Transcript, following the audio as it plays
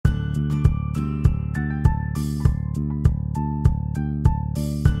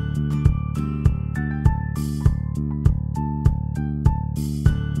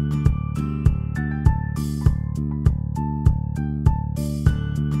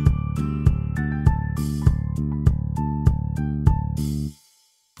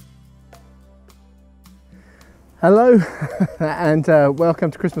Hello and welcome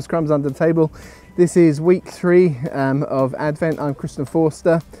to Christmas Crumbs Under the Table. This is week 3 of Advent. I'm Christian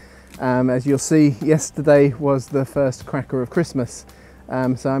Forster. As you'll see, yesterday was the first cracker of Christmas.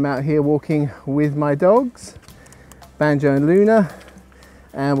 So I'm out here walking with my dogs, Banjo and Luna,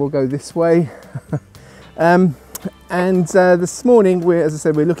 and we'll go this way. This morning, as I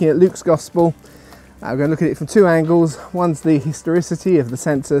said, we're looking at Luke's Gospel. We're going to look at it from two angles. One's the historicity of the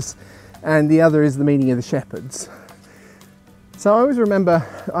census, and the other is the meaning of the shepherds. So I always remember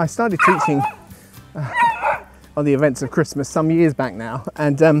I started teaching on the events of Christmas some years back now,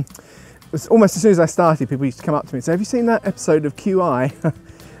 and it was almost as soon as I started, people used to come up to me and say, "Have you seen that episode of QI?"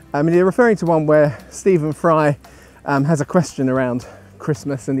 I mean, they're referring to one where Stephen Fry has a question around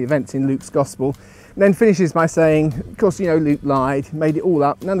Christmas and the events in Luke's Gospel, and then finishes by saying, of course, you know, Luke lied, made it all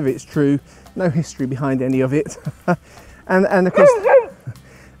up, none of it's true, no history behind any of it. and of course,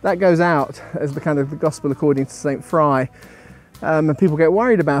 that goes out as the kind of the gospel according to St. Fry, and people get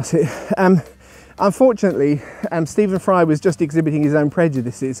worried about it. Unfortunately, Stephen Fry was just exhibiting his own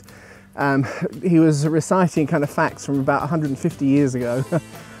prejudices. He was reciting kind of facts from about 150 years ago.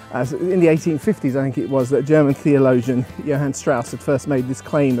 In the 1850s, I think it was, that German theologian Johann Strauss had first made this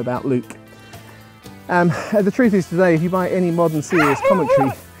claim about Luke. The truth is today, if you buy any modern serious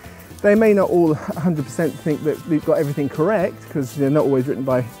commentary, they may not all 100% think that Luke got everything correct, because they're not always written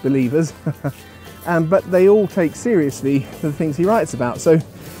by believers, but they all take seriously the things he writes about. So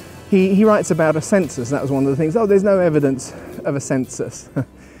he writes about a census. That was one of the things. Oh, there's no evidence of a census. Well,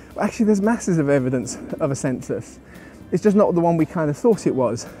 actually, there's masses of evidence of a census. It's just not the one we kind of thought it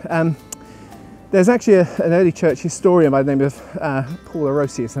was. There's actually an early church historian by the name of Paul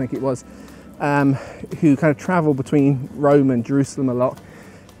Orosius, I think it was, who kind of travelled between Rome and Jerusalem a lot.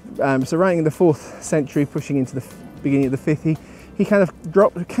 So writing in the 4th century, pushing into the beginning of the 5th, he kind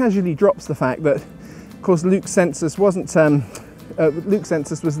of casually drops the fact that, of course, Luke's census wasn't. Luke's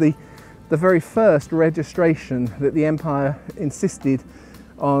census was the very first registration that the empire insisted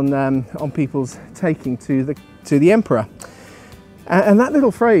on people's taking to the emperor, and that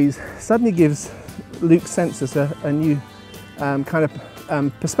little phrase suddenly gives Luke's census a new kind of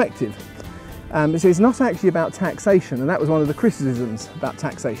perspective. So it's not actually about taxation, and that was one of the criticisms about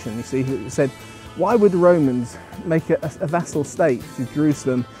taxation. You see, it said, why would the Romans make a vassal state to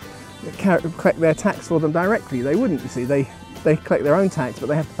Jerusalem collect their tax for them directly? They wouldn't, you see. They collect their own tax, but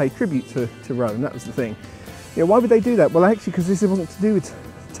they have to pay tribute to Rome. That was the thing. You know, why would they do that? Well, actually, because this wasn't to do with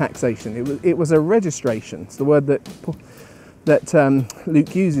taxation. It was a registration. It's the word that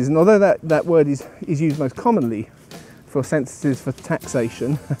Luke uses, and although that word is used most commonly for censuses for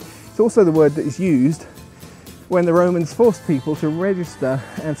taxation, it's also the word that is used when the Romans forced people to register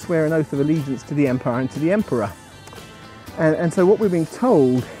and swear an oath of allegiance to the empire and to the emperor. And so what we're being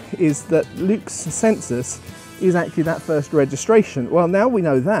told is that Luke's census is actually that first registration. Well, now we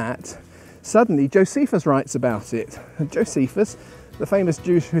know that, suddenly Josephus writes about it. And Josephus, the famous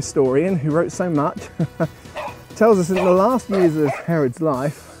Jewish historian who wrote so much, tells us in the last years of Herod's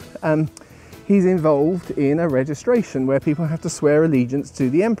life, he's involved in a registration where people have to swear allegiance to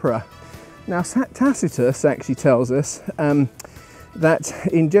the emperor. Now, Tacitus actually tells us that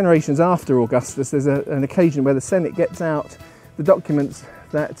in generations after Augustus, there's an occasion where the Senate gets out the documents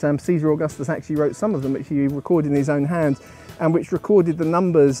that Caesar Augustus actually wrote, some of them which he recorded in his own hand, and which recorded the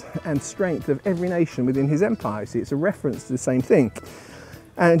numbers and strength of every nation within his empire. See, it's a reference to the same thing.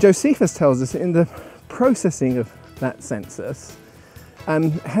 And Josephus tells us in the processing of that census,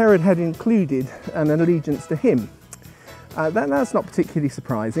 Herod had included an allegiance to him. That's not particularly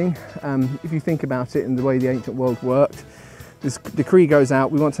surprising if you think about it in the way the ancient world worked. This decree goes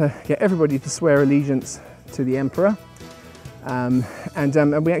out, we want to get everybody to swear allegiance to the emperor, and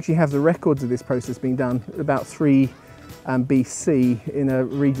we actually have the records of this process being done about 3 BC in a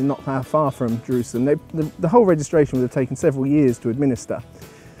region not far from Jerusalem. The whole registration would have taken several years to administer.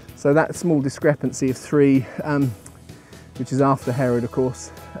 So that small discrepancy of 3, which is after Herod, of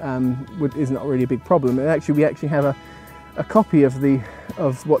course, is not really a big problem. And actually, we actually have a copy of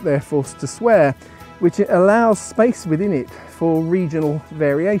what they're forced to swear, which allows space within it for regional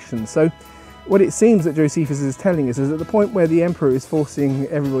variation. So what it seems that Josephus is telling us is at the point where the emperor is forcing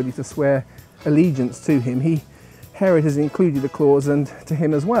everybody to swear allegiance to him, Herod has included a clause and to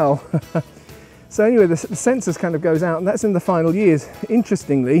him as well. So anyway, the census kind of goes out, and that's in the final years.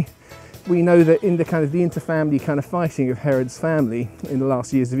 Interestingly, we know that in the kind of the interfamily kind of fighting of Herod's family in the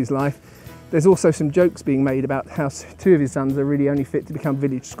last years of his life, there's also some jokes being made about how 2 of his sons are really only fit to become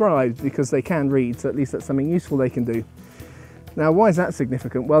village scribes because they can read, so at least that's something useful they can do. Now, why is that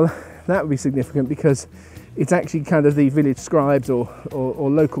significant? Well, that would be significant because it's actually kind of the village scribes or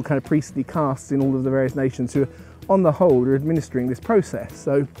local kind of priestly castes in all of the various nations who are on the whole are administering this process.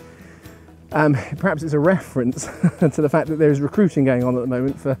 So perhaps it's a reference to the fact that there is recruiting going on at the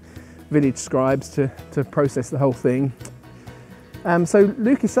moment for village scribes to process the whole thing. So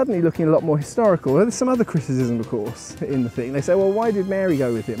Luke is suddenly looking a lot more historical. There's some other criticism, of course, in the thing. They say, well, why did Mary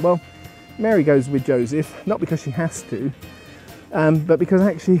go with him? Well, Mary goes with Joseph, not because she has to, but because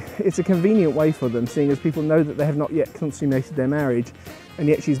actually it's a convenient way for them, seeing as people know that they have not yet consummated their marriage, and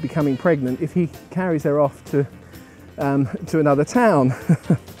yet she's becoming pregnant, if he carries her off to another town.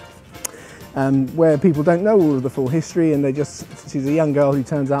 Where people don't know all of the full history, and she's a young girl who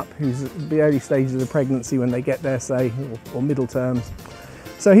turns up, who's at the early stages of pregnancy when they get there, say, or middle terms.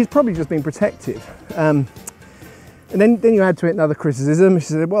 So he's probably just being protective. And then you add to it another criticism. She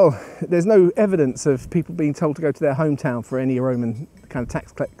said, well, there's no evidence of people being told to go to their hometown for any Roman kind of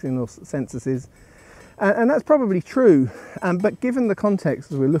tax collecting or censuses. And that's probably true, but given the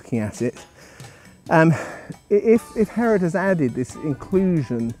context as we're looking at it, if Herod has added this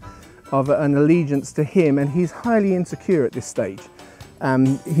inclusion of an allegiance to him, and he's highly insecure at this stage.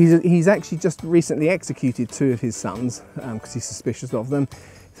 He's actually just recently executed 2 of his sons because he's suspicious of them.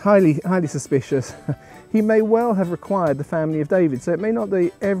 He's highly suspicious. He may well have required the family of David, so it may not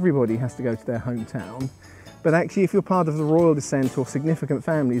be everybody has to go to their hometown, but actually if you're part of the royal descent or significant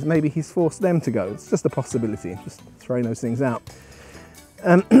families, maybe he's forced them to go. It's just a possibility, just throwing those things out.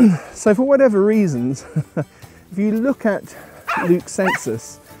 So for whatever reasons, if you look at Luke's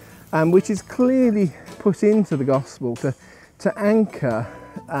census, which is clearly put into the gospel to anchor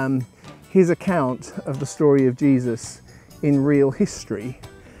his account of the story of Jesus in real history.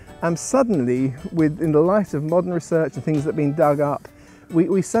 Suddenly, in the light of modern research and things that have been dug up,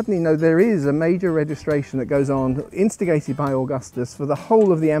 we suddenly know there is a major registration that goes on, instigated by Augustus, for the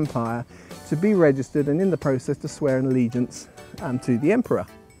whole of the empire to be registered, and in the process to swear an allegiance to the emperor.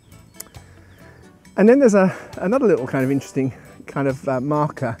 And then there's another little kind of interesting kind of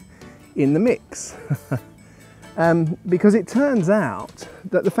marker in the mix, because it turns out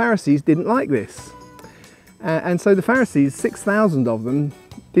that the Pharisees didn't like this, and so the Pharisees, 6,000 of them,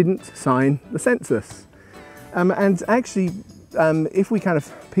 didn't sign the census. And actually, if we kind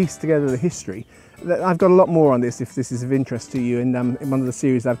of piece together the history, I've got a lot more on this if this is of interest to you in one of the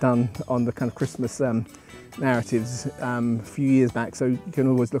series I've done on the kind of Christmas narratives a few years back, so you can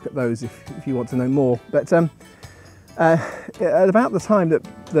always look at those if you want to know more. But at about the time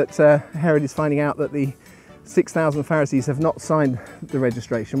that Herod is finding out that the 6,000 Pharisees have not signed the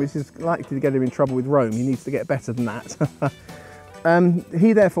registration, which is likely to get him in trouble with Rome, he needs to get better than that.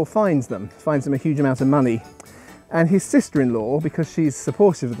 He therefore fines them a huge amount of money. And his sister-in-law, because she's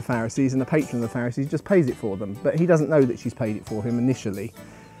supportive of the Pharisees and a patron of the Pharisees, just pays it for them. But he doesn't know that she's paid it for him initially.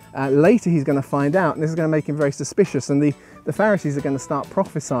 Later he's going to find out, and this is going to make him very suspicious, and the Pharisees are going to start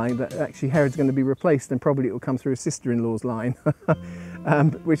prophesying that actually Herod's going to be replaced, and probably it will come through his sister-in-law's line,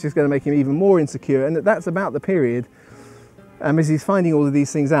 which is going to make him even more insecure. And that's about the period, as he's finding all of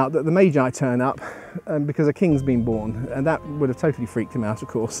these things out, that the Magi turn up because a king's been born, and that would have totally freaked him out, of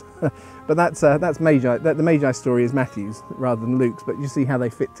course. But that's Magi. The Magi story is Matthew's rather than Luke's, but you see how they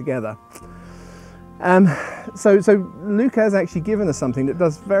fit together. So Luke has actually given us something that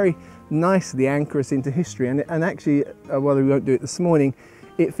does very nicely anchor us into history, and actually, while we won't do it this morning,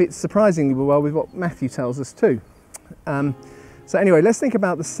 it fits surprisingly well with what Matthew tells us too. So anyway, let's think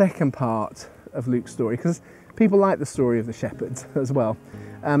about the second part of Luke's story, because people like the story of the shepherds as well,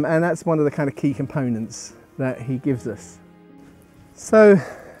 and that's one of the kind of key components that he gives us. So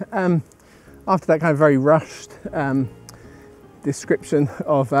after that kind of very rushed description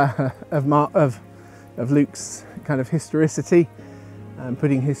of Luke's kind of historicity,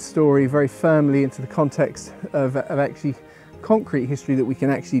 putting his story very firmly into the context of actually concrete history that we can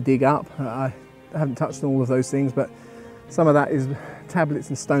actually dig up. I haven't touched on all of those things, but some of that is tablets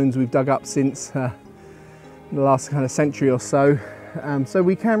and stones we've dug up since the last kind of century or so. So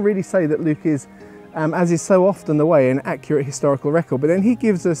we can really say that Luke is, as is so often the way, an accurate historical record, but then he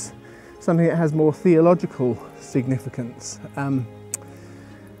gives us something that has more theological significance.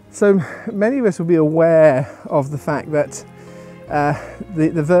 So many of us will be aware of the fact that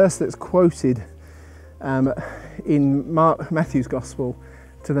the verse that's quoted in Matthew's Gospel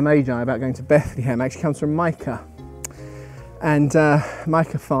to the Magi about going to Bethlehem actually comes from Micah. And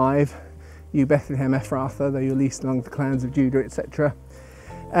Micah 5, you Bethlehem Ephrathah, though you're least among the clans of Judah, etc.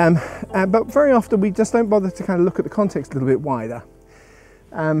 But very often we just don't bother to kind of look at the context a little bit wider.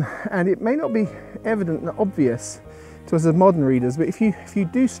 And it may not be evident and obvious to us as modern readers, but if you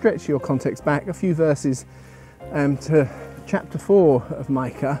do stretch your context back a few verses to chapter 4 of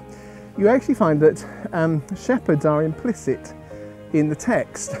Micah, you actually find that shepherds are implicit in the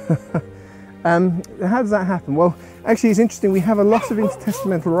text. How does that happen? Well, actually it's interesting, we have a lot of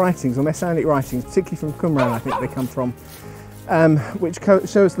intertestamental writings, or messianic writings, particularly from Qumran I think they come from, which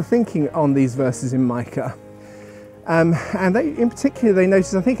shows the thinking on these verses in Micah. And in particular they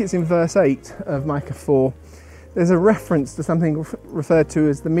notice, I think it's in verse 8 of Micah 4, there's a reference to something referred to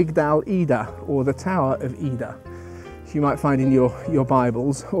as the Migdal Eder, or the Tower of Eder, which you might find in your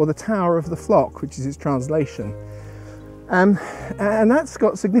Bibles, or the Tower of the Flock, which is its translation. And that's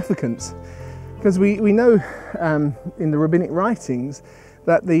got significance, because we know in the rabbinic writings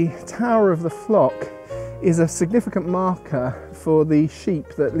that the Tower of the Flock is a significant marker for the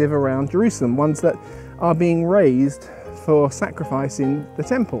sheep that live around Jerusalem, ones that are being raised for sacrifice in the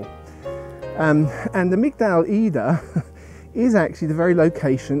temple. And the Migdal Eder is actually the very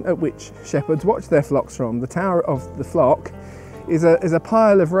location at which shepherds watch their flocks from. The Tower of the Flock is a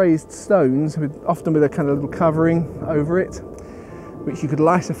pile of raised stones, often with a kind of little covering over it, which you could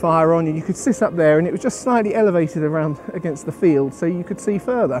light a fire on, and you could sit up there, and it was just slightly elevated around against the field so you could see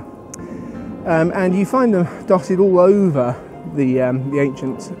further. And you find them dotted all over the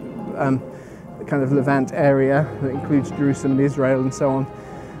ancient kind of Levant area that includes Jerusalem and Israel and so on.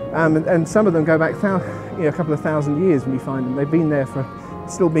 And some of them go back a couple of thousand years when you find them. They've been there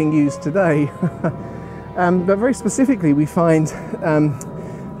still being used today. But very specifically we find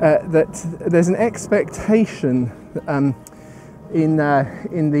that there's an expectation in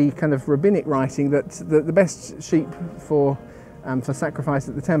the kind of rabbinic writing that the best sheep for sacrifice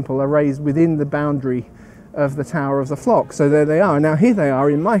at the temple are raised within the boundary of the Tower of the Flock. So there they are. Now here they are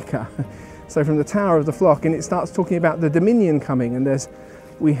in Micah. So from the Tower of the Flock, and it starts talking about the dominion coming, and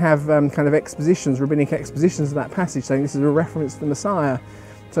we have kind of expositions, rabbinic expositions of that passage saying this is a reference to the Messiah.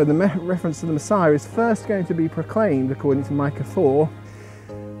 So the reference to the Messiah is first going to be proclaimed, according to Micah 4,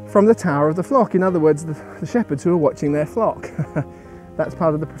 from the Tower of the Flock. In other words, the shepherds who are watching their flock. That's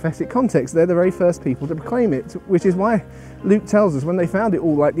part of the prophetic context. They're the very first people to proclaim it, which is why Luke tells us when they found it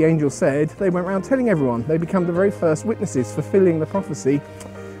all like the angel said, they went around telling everyone. They become the very first witnesses fulfilling the prophecy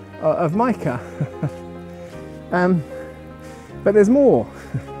of Micah. But there's more.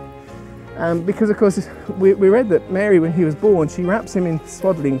 Because of course we read that Mary, when he was born, she wraps him in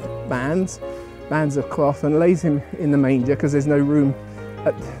swaddling bands of cloth, and lays him in the manger because there's no room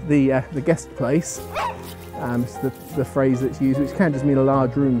at the guest place. It's the phrase that's used, which can just mean a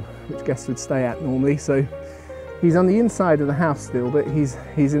large room which guests would stay at normally. So he's on the inside of the house still, but he's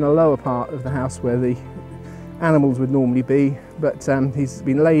in a lower part of the house where the animals would normally be. But he's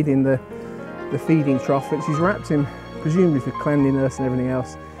been laid in the feeding trough, and she's wrapped him, presumably for cleanliness and everything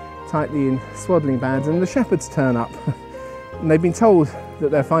else, tightly in swaddling bands. And the shepherds turn up, and they've been told that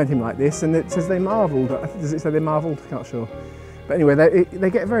they'll find him like this, and it says they marvelled. Does it say they marvelled? I'm not sure. But anyway,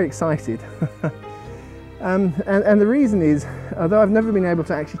 they get very excited. And the reason is, although I've never been able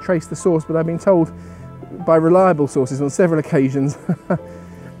to actually trace the source, but I've been told by reliable sources on several occasions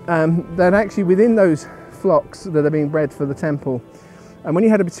that actually within those flocks that are being bred for the temple, and when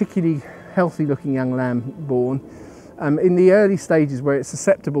you had a particularly healthy looking young lamb born, in the early stages where it's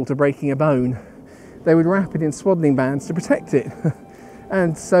susceptible to breaking a bone, they would wrap it in swaddling bands to protect it.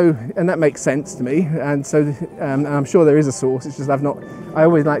 And that makes sense to me, and so I'm sure there is a source. It's just I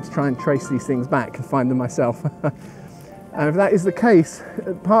always like to try and trace these things back and find them myself. And if that is the case,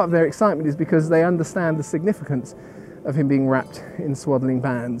 part of their excitement is because they understand the significance of him being wrapped in swaddling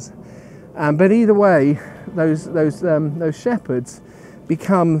bands. But either way, those shepherds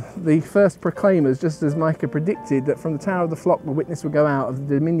become the first proclaimers, just as Micah predicted, that from the Tower of the Flock the witness would go out of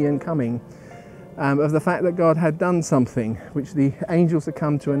the dominion coming. Of the fact that God had done something which the angels had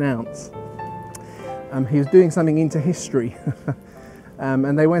come to announce. He was doing something into history,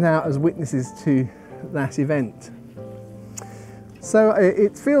 and they went out as witnesses to that event. So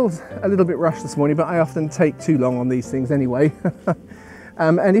it feels a little bit rushed this morning, but I often take too long on these things anyway.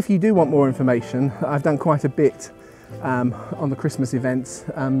 And if you do want more information, I've done quite a bit on the Christmas events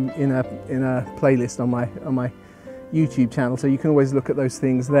in a playlist on my YouTube channel, so you can always look at those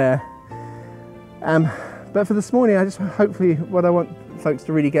things there. But for this morning, hopefully what I want folks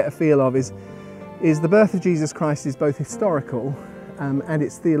to really get a feel of is the birth of Jesus Christ is both historical and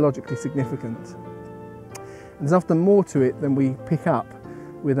it's theologically significant. And there's often more to it than we pick up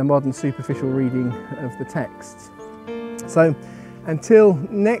with a modern superficial reading of the texts. So until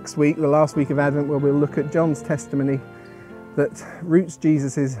next week, the last week of Advent, where we'll look at John's testimony that roots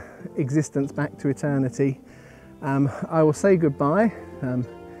Jesus' existence back to eternity, I will say goodbye.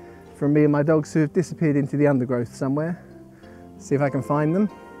 From me and my dogs, who have disappeared into the undergrowth somewhere. See if I can find them.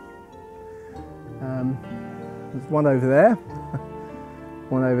 There's one over there,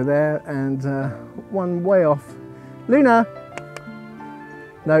 one over there, and one way off. Luna!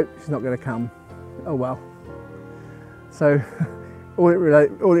 No, she's not going to come. Oh well. So all it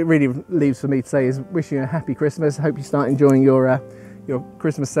really leaves for me to say is wishing you a happy Christmas. I hope you start enjoying your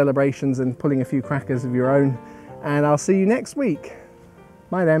Christmas celebrations and pulling a few crackers of your own. And I'll see you next week.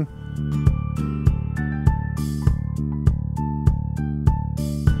 Bye then.